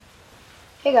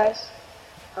Hey guys,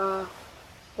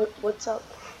 what's up?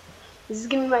 This is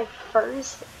gonna be my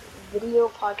first video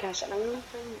podcast, and I'm going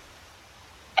from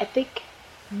Epic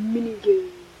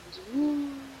Minigames. Woo!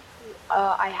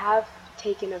 I have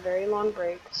taken a very long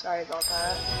break. Sorry about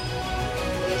that.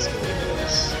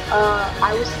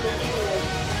 I was thinking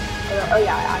like, oh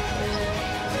yeah, I actually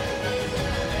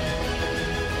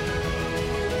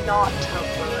not to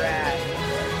brag.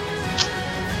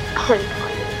 I'm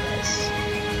kind of this.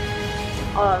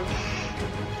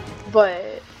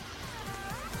 But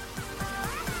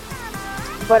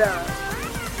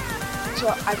so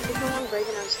I took a long break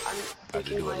and I'm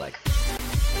thinking like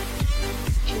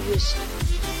to just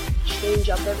change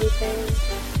up everything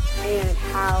and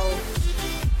how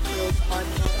real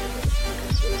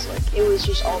podcast was like. It was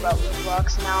just all about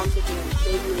Roblox. Now I'm thinking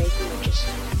maybe making it just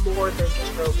more than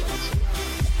just Roblox.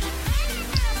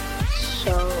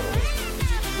 So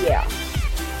yeah.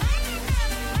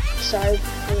 Sorry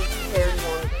for the very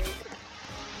long break.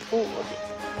 Oh,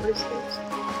 what is this?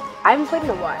 I haven't played in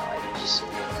a while.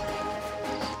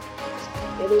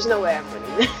 Yeah, there's no way I'm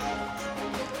winning this.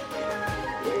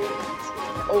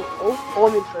 Oh,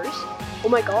 I'm in first. Oh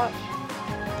my gosh.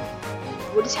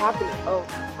 What is happening? Oh,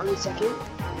 I'm in second.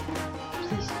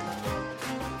 Please.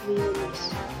 Let me win this.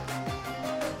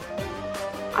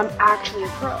 I'm actually a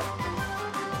pro.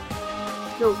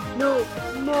 No.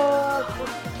 No!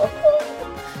 Okay.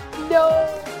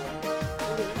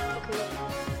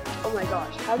 Oh my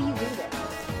gosh, how do you do that?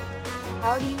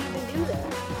 How do you even do that?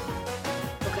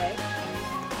 Okay.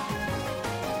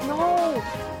 No!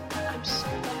 I'm so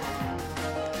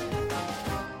bad.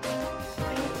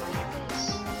 I didn't like this.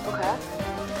 Okay.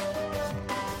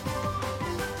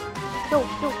 No,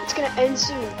 it's gonna end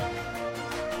soon.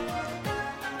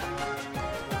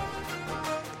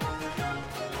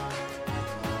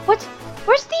 What?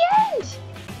 Where's the end?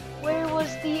 Where was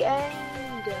the end?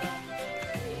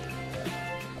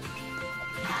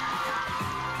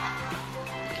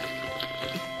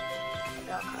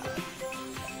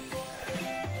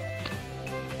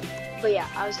 But yeah,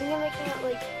 I was thinking of making it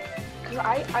like, cause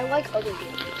I like other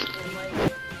games, and like,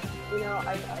 you know,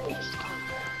 I just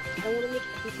I want to make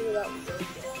everything about Roblox.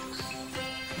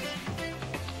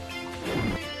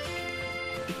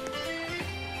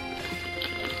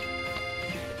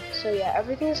 So yeah,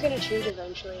 everything's gonna change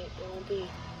eventually.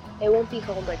 It won't be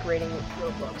called like rating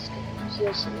Roblox games.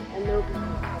 You'll see, and there'll be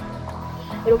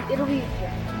it'll be.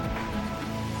 Yeah.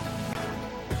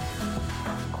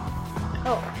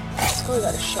 Oh, let's go. We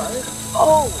got a shark.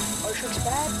 Oh, our shark's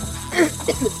bad.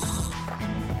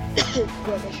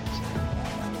 Yeah, this shark's bad.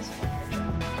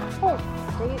 Oh,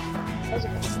 dang it! That was a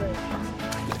good bridge.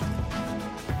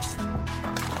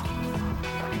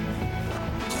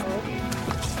 Oh,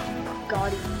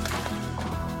 got him.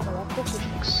 This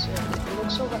looks sick. It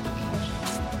looks so like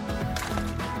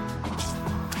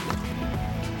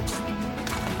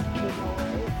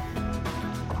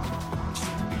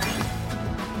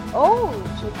oh,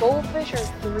 so goldfish are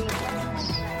 3 bucks.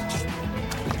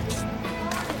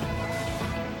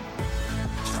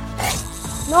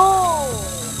 No!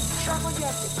 Shark like you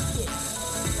have to eat it.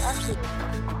 Actually.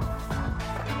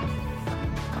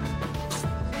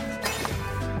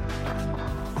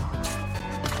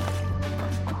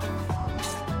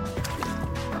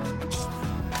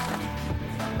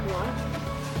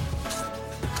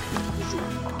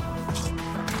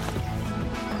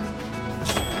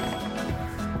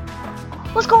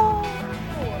 Let's go!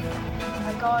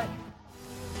 I got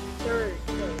 3rd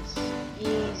place.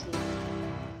 Easy.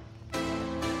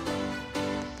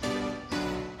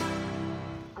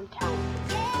 I'm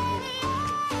talented.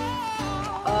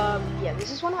 Yeah,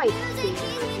 this is one of my favorite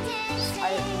videos.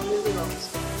 I really love this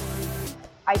video.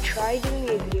 I tried doing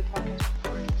a video podcast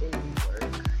before it didn't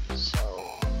work, so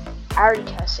I already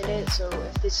tested it, so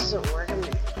if this doesn't work,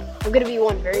 I'm gonna be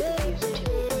very confused too.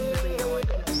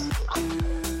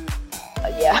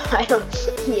 Yeah, I don't.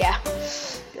 Yeah,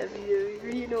 that'd be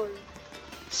really annoying.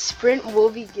 Sprint will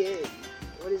begin.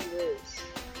 What is this?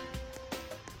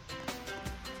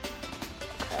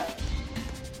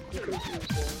 I'm confused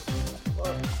now.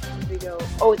 Well, here we go.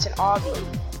 Oh, it's an obby.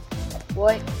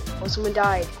 What? Oh, someone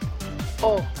died.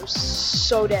 Oh, I'm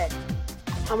so dead.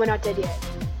 How am I not dead yet?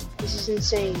 This is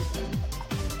insane.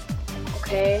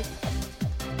 Okay.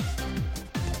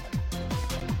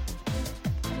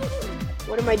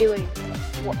 What am I doing?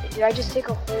 What, did I just take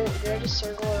a whole, did I just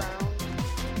circle around?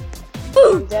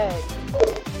 I'm dead.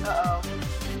 Uh-oh.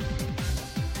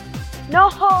 No!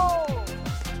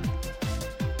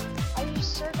 I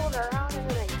just circled around and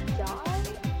then I died?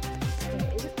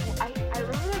 Okay, is it, I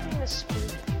remember there being a spoon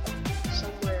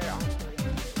somewhere on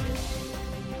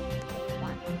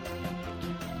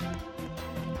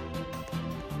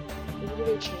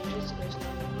maybe they changed it so there's no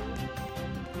more.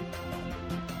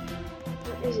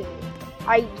 Where is it?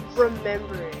 I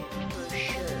remember it for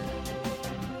sure.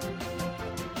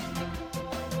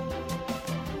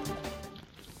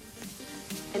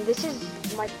 And this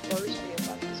is my first video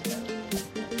about this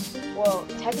game. Well,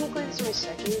 technically this is my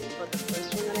second, but the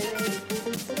first one that I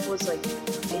made was like, it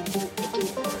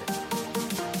didn't work.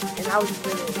 And I was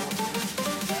really annoyed.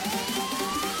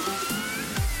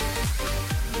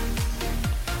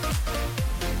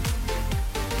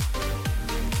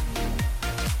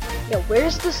 Yeah,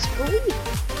 where's the sleeve?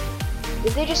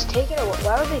 Did they just take it or what?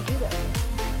 Why would they do that?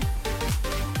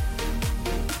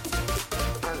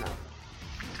 I don't know.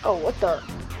 Oh, what the?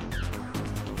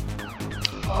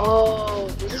 Oh,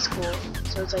 this is cool.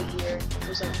 So it's like here.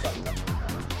 There's like button.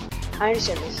 I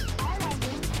understand this.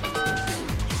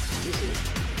 Easy.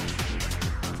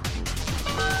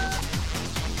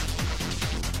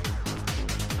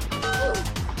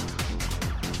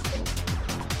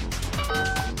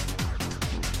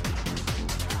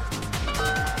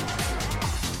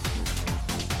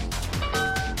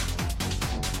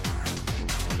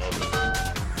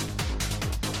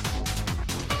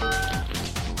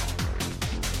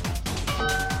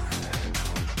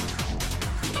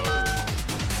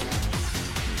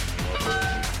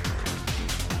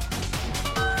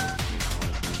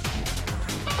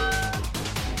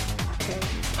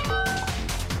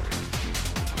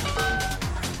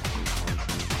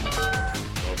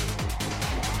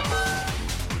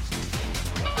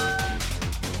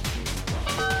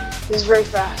 This is very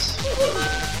fast.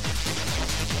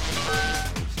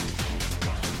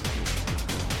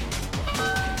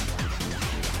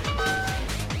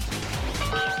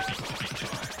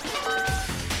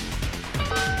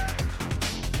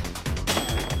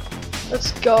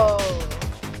 Let's go.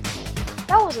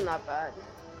 That wasn't that bad.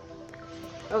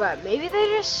 Okay, maybe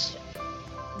they just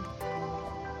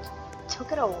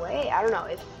took it away. I don't know.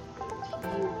 If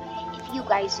you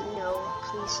guys know,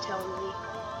 please tell me.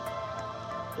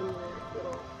 In the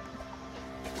little...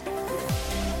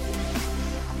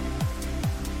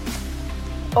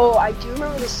 Oh, I do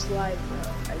remember the slide, bro.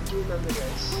 I do remember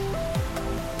this. It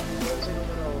was like a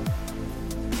little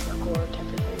parkour type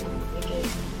of thing.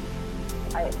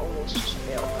 I almost just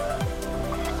failed that.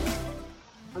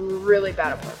 I'm really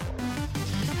bad at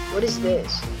parkour. What is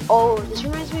this? Oh, this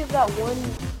reminds me of that one.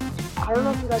 I don't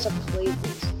know if you guys have played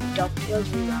this. DuckTales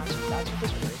Remastered. That's what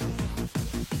this reminds me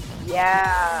of.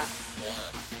 Yeah.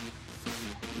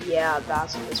 Yeah,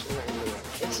 that's what this reminds me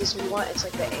of. It's this one, it's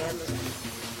like the Amazon.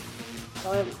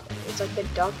 It's like the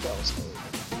DuckTales thing.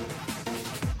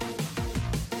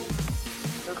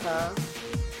 Okay.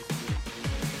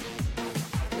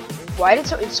 Why did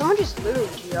someone just literally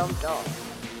jumped off?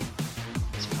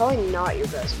 It's probably not your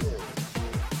best move.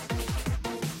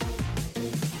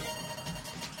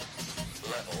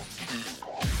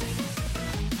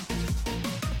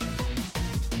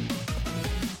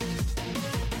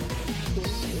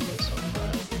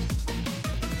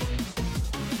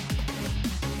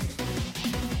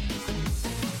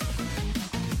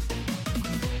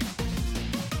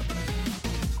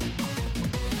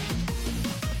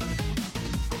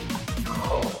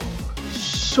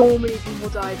 So many people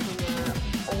died from that.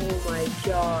 Oh my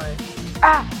god.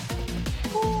 Ah!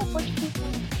 Oh, a bunch of people.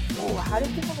 Oh, how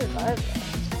did people survive that?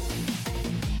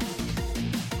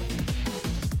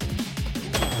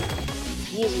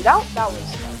 Easy. That was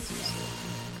easy.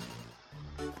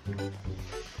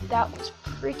 That was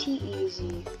pretty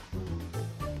easy.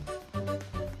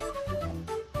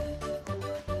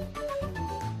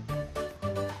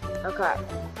 Okay.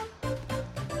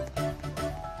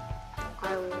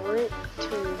 I want to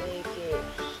make it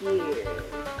here.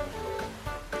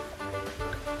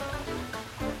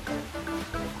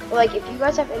 Like, if you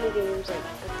guys have any games,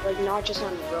 like not just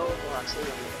on Roblox,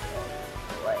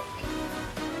 like,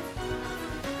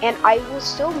 and I will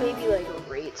still maybe like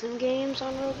rate some games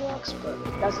on Roblox, but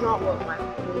that's not what my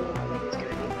main thing is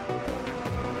gonna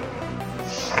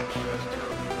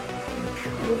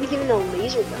be. You'll be given a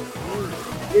laser gun.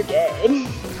 You're dead.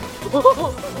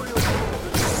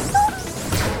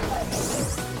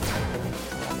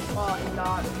 Oh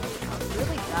god,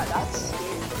 really bad. That's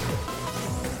scary.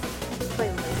 Play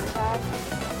laser tag,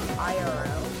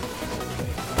 IRL.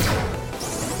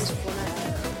 Just one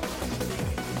IRL.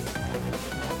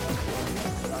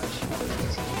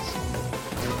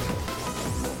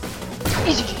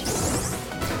 Easy.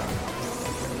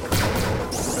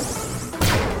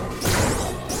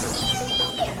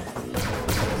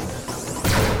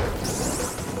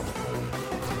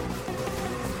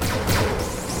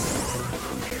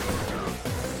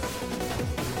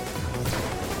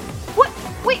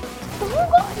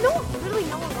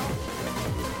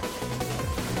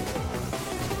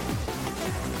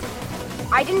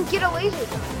 I didn't get a laser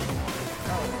gun.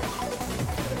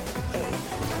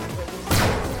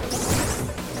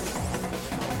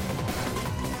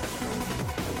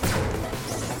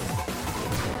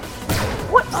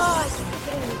 What? Oh, I can't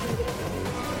get anything.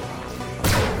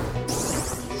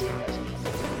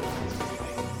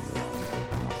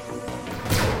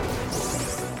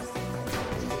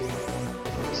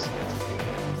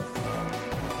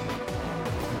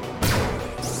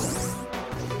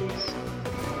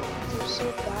 I'm so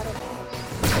bad at this.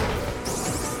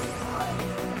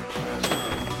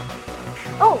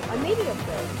 Oh, I made it up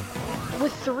there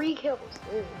with 3 kills.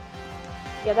 Ew.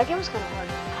 Yeah, that game was kind of hard.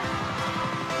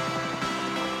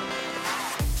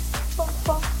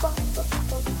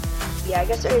 Yeah, I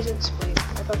guess there isn't split.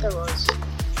 I thought there was.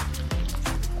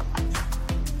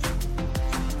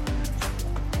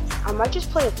 I might just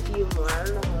play a few more. I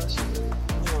don't know how else to do it.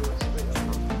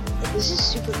 But this is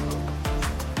super cool.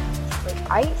 Like,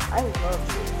 I love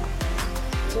it.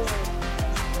 So,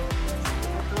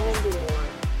 I want to do more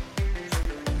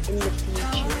in the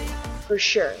future. For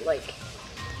sure. Like,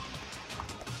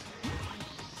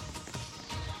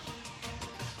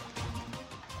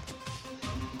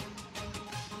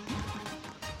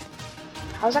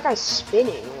 how's that guy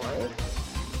spinning, what?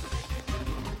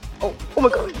 Oh my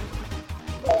god.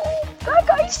 Oh, that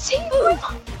guy saved me!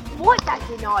 What? That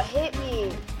did not hit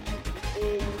me.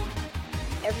 In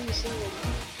every single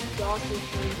Doctor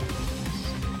Strange,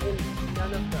 in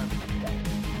none of them.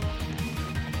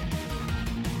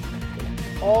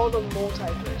 In all the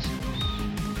multiverses.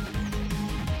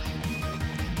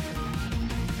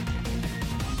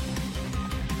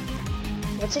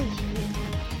 What's in here?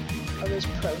 Are those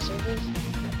pro servers?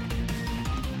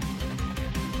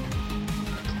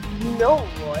 You know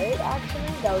what,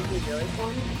 actually? That would be really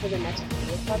fun for the next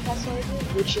video podcast I do,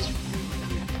 which is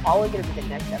probably going to be the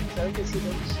next episode because he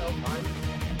looks so fun.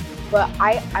 But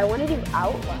I want to do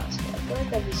Outlast. I feel like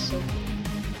that'd be so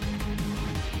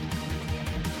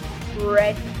cool.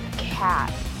 Red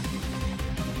Cat.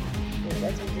 Oh,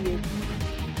 that's a weird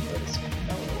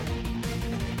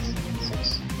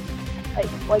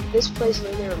like this place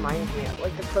really reminded me of,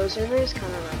 like the pro servers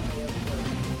kind of remind me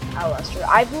of Outlaster.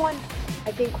 I've won,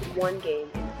 I think, 1 game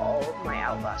in all of my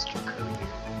Outlaster career,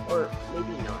 or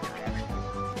maybe not actually.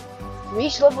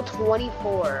 Reach level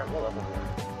 24. Well, level 1.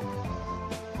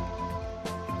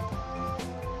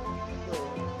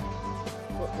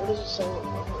 What does it say on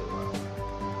level 1?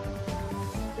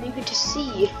 What do you get to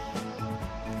see?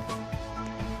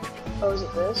 Oh, is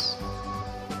it this?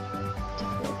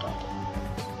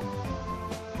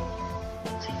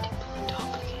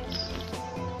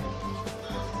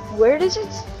 Where does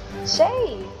it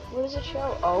say? What does it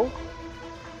show? Oh.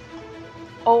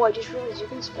 Oh, I just realized you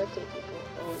can spectate people.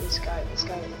 Oh, this guy's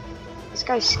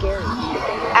scary.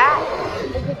 Ah!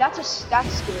 Okay, that's scary.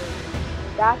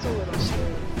 That's a little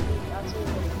scary. That's a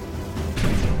little.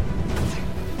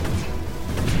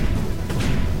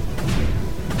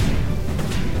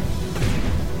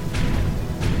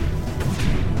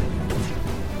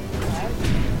 Okay.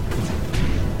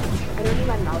 I don't need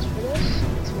my mouse for this.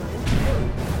 It's fine.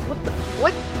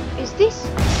 What is this?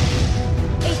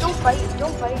 Hey, don't fight,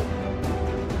 don't fight.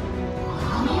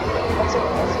 That's it,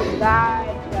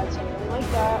 that's it, I don't like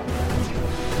that.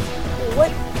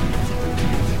 What?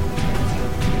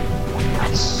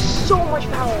 That's so much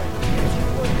power.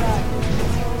 Look at that.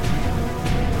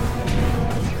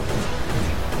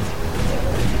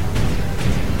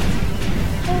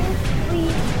 Holy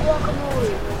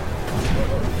guacamole.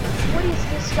 What is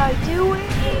this guy doing?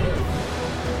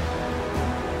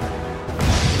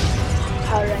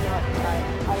 How did I not die?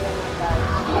 How did I not die?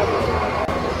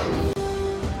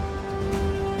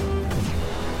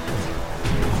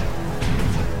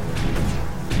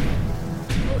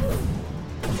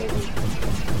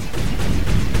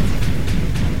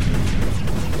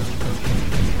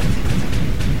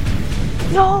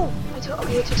 No! I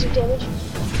took some damage.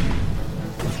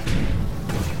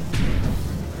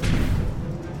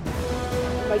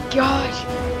 Oh my gosh!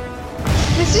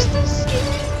 This is the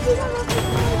scariest thing I've ever done.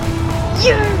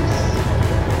 Yes!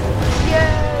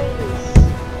 Yes!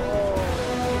 Oh,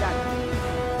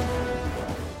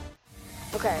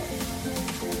 okay.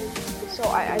 So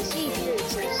I see here it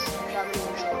says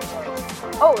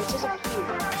oh, it says a few.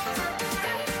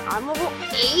 I'm level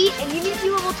 8 and you need to be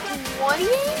level 28?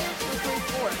 Or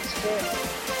 24, it's fair.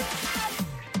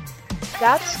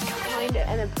 That's kinda,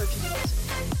 and then purchase this.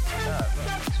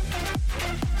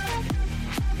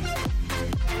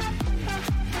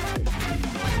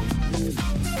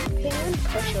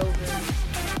 Push over.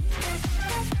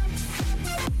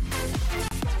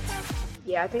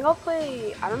 Yeah, I think I'll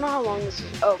play, I don't know how long this is.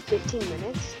 Oh, 15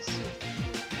 minutes?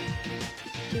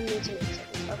 15 minutes and 8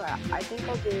 seconds. Okay, I think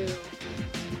I'll do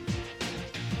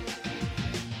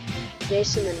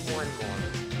this and then one more.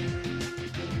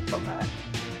 Okay.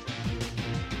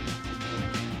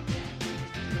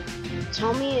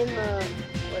 Tell me in the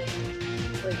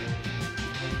like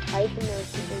type in the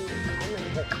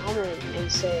freaking comment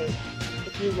and say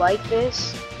if you like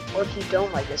this or if you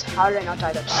don't like this. How did I not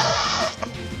die that time?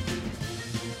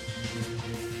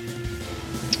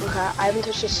 Okay, I haven't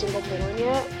touched a single balloon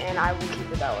yet, and I will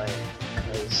keep it that way.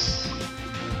 Cause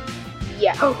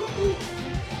yeah.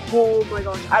 Oh my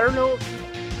gosh. I don't know if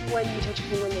when you touch a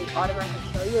balloon they automatically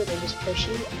kill you or they just push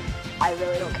you. I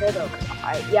really don't care though, cause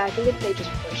I think if they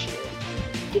just push you.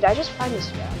 Did I just find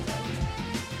this strat?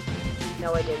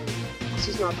 No, I didn't. This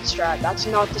is not the strat. That's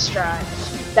not the strat.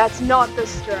 That's not the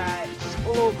strat.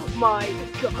 Oh my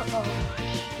gosh.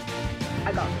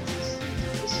 I got this.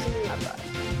 This is something I've got.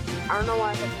 I don't know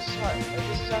why I got this hard. Like,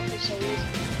 this is actually so easy.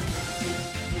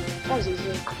 That was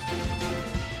easy.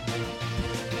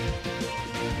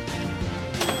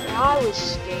 I was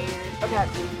scared. Okay,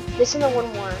 this and then one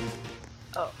more.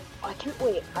 Oh, I can't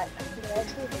wait. I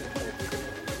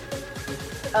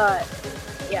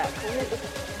yeah, comment if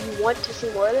you want to see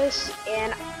more of this,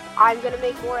 and I'm gonna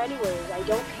make more anyways. I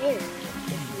don't care if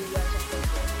you guys are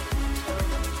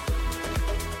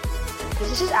because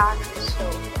this is actually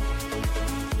so fun.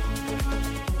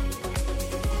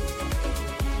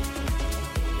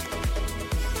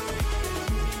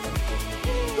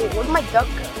 Wait, where'd my duck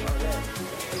go? Oh, there.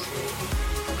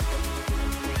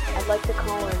 I'd like to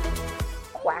call him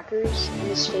Quackers, and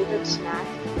his favorite snack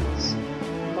is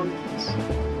monkeys.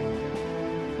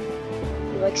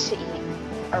 He likes to eat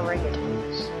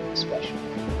orangutans, especially.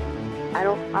 I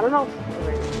don't know if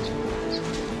orangutans are monkeys.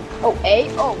 Oh, A?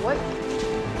 Oh, what?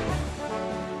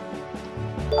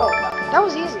 Oh, that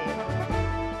was easy.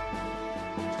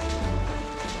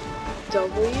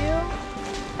 W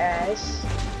S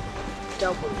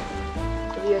W.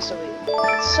 W S W.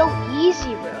 It's so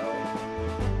easy, bro.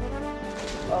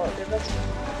 Oh, they're about to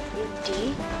D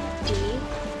D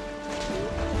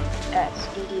S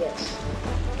D D S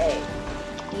A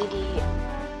D D.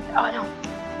 Oh no.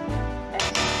 S.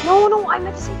 No, I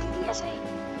meant to say D D S A.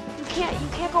 You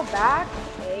can't go back.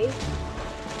 A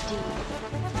D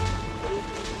A D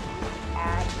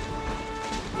add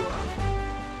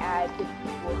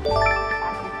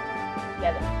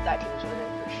yeah, that team's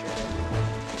winning for sure.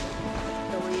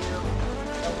 W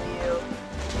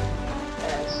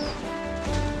S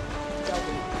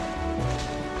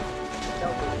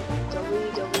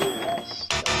W S.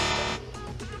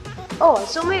 Oh, I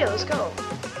still made it. Let's go.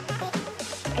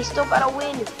 I still gotta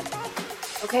win.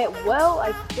 Okay, well,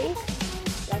 I think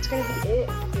that's gonna be it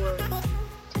for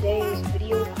today's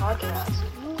video podcast.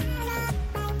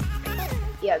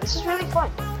 Yeah, this is really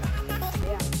fun.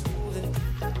 Yeah.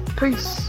 Peace.